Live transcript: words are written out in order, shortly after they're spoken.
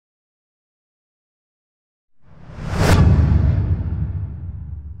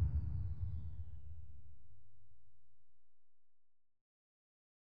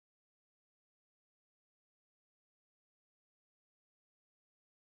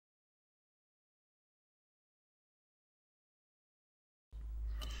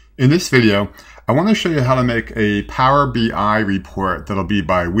In this video, I want to show you how to make a Power BI report that'll be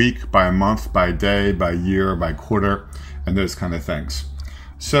by week, by month, by day, by year, by quarter, and those kind of things.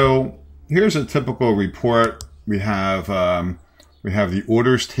 So here's a typical report. We have the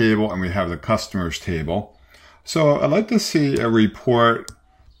orders table and we have the customers table. So I'd like to see a report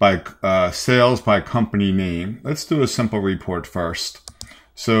by sales by company name. Let's do a simple report first.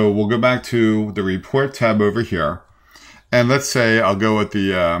 So we'll go back to the report tab over here. And let's say I'll go with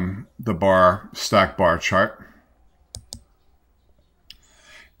the stack bar chart.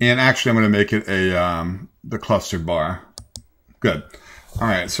 And actually I'm going to make it the cluster bar. Good. All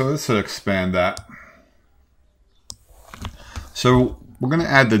right, so let's expand that. So we're going to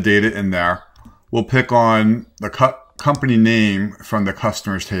add the data in there. We'll pick on the company name from the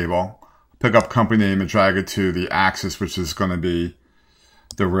customers table. Pick up company name and drag it to the axis, which is going to be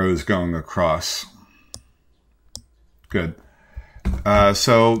the rows going across. Good.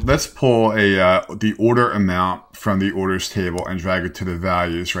 So let's pull the order amount from the orders table and drag it to the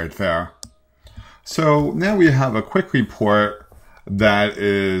values right there. So now we have a quick report that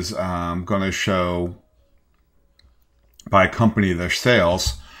is going to show by company their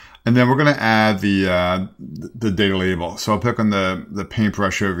sales. And then we're going to add the data label. So I'll pick on the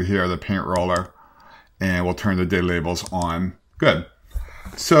paintbrush over here, the paint roller, and we'll turn the data labels on. Good.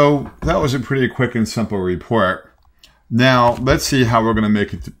 So that was a pretty quick and simple report. Now, let's see how we're going to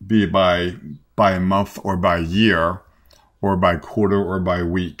make it to be by month or by year or by quarter or by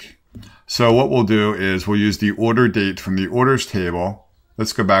week. So what we'll do is we'll use the order date from the orders table.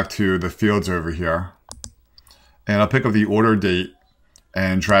 Let's go back to the fields over here. And I'll pick up the order date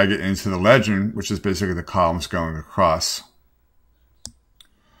and drag it into the legend, which is basically the columns going across.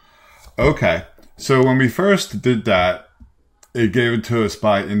 Okay, so when we first did that, it gave it to us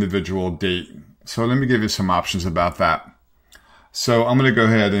by individual date. So let me give you some options about that. So I'm going to go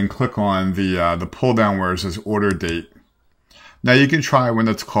ahead and click on the pull down where it says order date. Now you can try one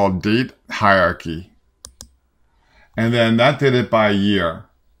that's called date hierarchy. And then that did it by year.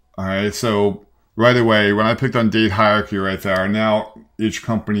 All right, so right away, when I picked on date hierarchy right there, now each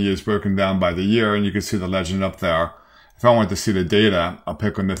company is broken down by the year, and you can see the legend up there. If I want to see the data, I'll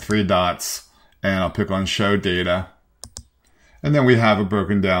pick on the three dots, and I'll pick on show data. And then we have it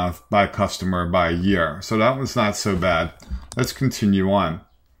broken down by customer by year. So that one's not so bad. Let's continue on.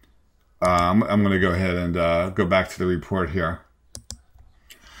 I'm going to go ahead and go back to the report here.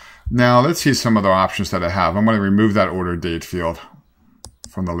 Now let's see some other options that I have. I'm going to remove that order date field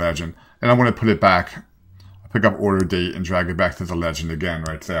from the legend. And I'm going to put it back. Pick up order date and drag it back to the legend again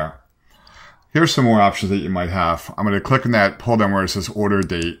right there. Here's some more options that you might have. I'm going to click on that pull down where it says order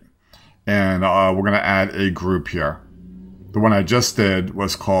date. And we're going to add a group here. The one I just did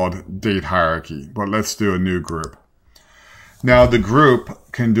was called date hierarchy, but let's do a new group. Now the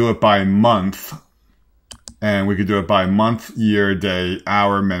group can do it by month, and we could do it by month, year, day,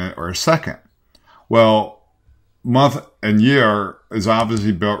 hour, minute, or second. Well, month and year is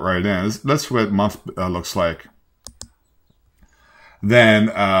obviously built right in. That's what month looks like. Then,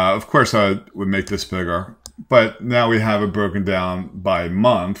 of course, I would make this bigger, but now we have it broken down by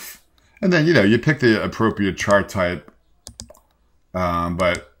month. And then, you pick the appropriate chart type.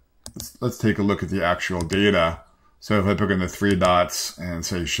 But let's take a look at the actual data. So if I pick on the three dots and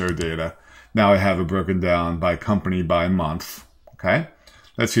say show data, now I have it broken down by company by month. Okay,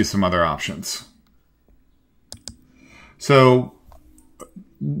 let's see some other options. So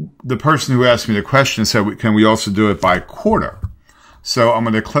the person who asked me the question said, can we also do it by quarter? So I'm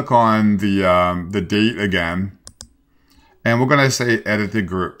going to click on the date again, and we're going to say edit the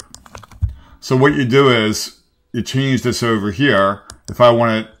group. So what you do is you change this over here. If I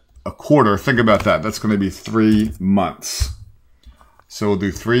want it a quarter, think about that. That's going to be 3 months. So we'll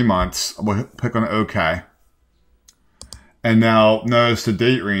do 3 months. We'll click on OK. And now notice the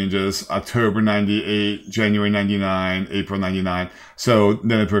date ranges: October 98, January 99, April 99. So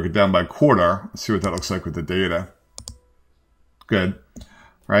then I broke it down by quarter. Let's see what that looks like with the data. Good,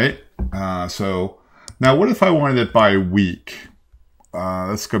 right? So now what if I wanted it by week?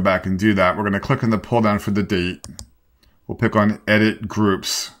 Let's go back and do that. We're going to click on the pull down for the date. We'll pick on edit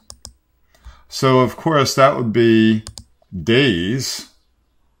groups. So of course that would be days.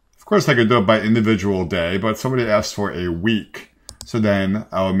 Of course I could do it by individual day, but somebody asked for a week. So then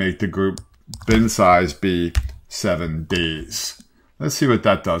I will make the group bin size be 7 days. Let's see what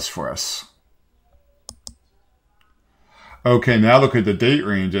that does for us. Okay, now look at the date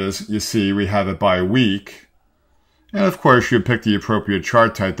ranges. You see we have it by week. And of course, you pick the appropriate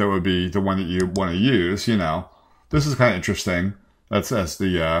chart type that would be the one that you want to use. This is kind of interesting. That's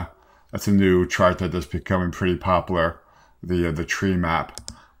a new chart that is becoming pretty popular. the tree map.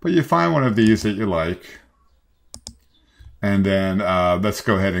 But you find one of these that you like. And then let's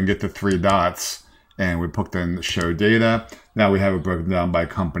go ahead and get the 3 dots. And we put in show data. Now we have it broken down by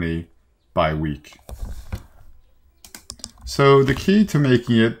company, by week. So the key to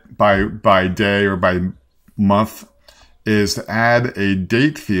making it by day or by month is to add a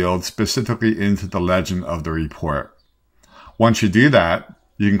date field specifically into the legend of the report. Once you do that,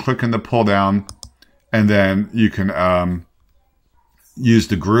 you can click in the pull down and then you can use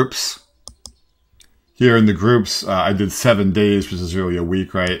the groups. Here in the groups, I did 7 days, which is really a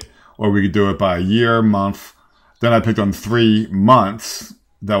week, right? Or we could do it by year, month. Then I picked on 3 months.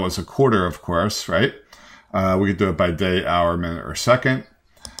 That was a quarter, of course, right? We could do it by day, hour, minute, or second.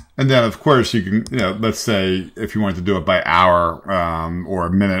 And then, of course, you can, let's say if you wanted to do it by hour or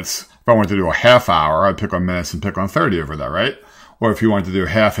minutes. If I wanted to do a half hour, I'd pick on minutes and pick on 30 over there, right? Or if you wanted to do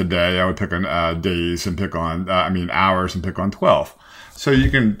half a day, I would pick on days and pick on, hours and pick on 12. So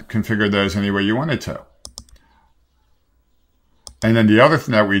you can configure those any way you wanted to. And then the other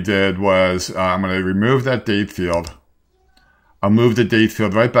thing that we did was I'm going to remove that date field. I'll move the date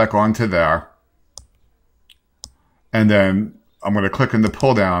field right back onto there. And then I'm going to click in the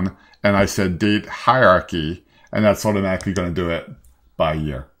pull down and I said date hierarchy, and that's automatically going to do it by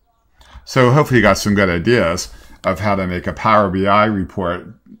year. So hopefully you got some good ideas of how to make a Power BI report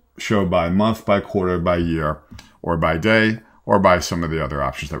show by month, by quarter, by year, or by day, or by some of the other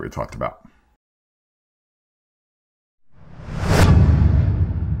options that we talked about.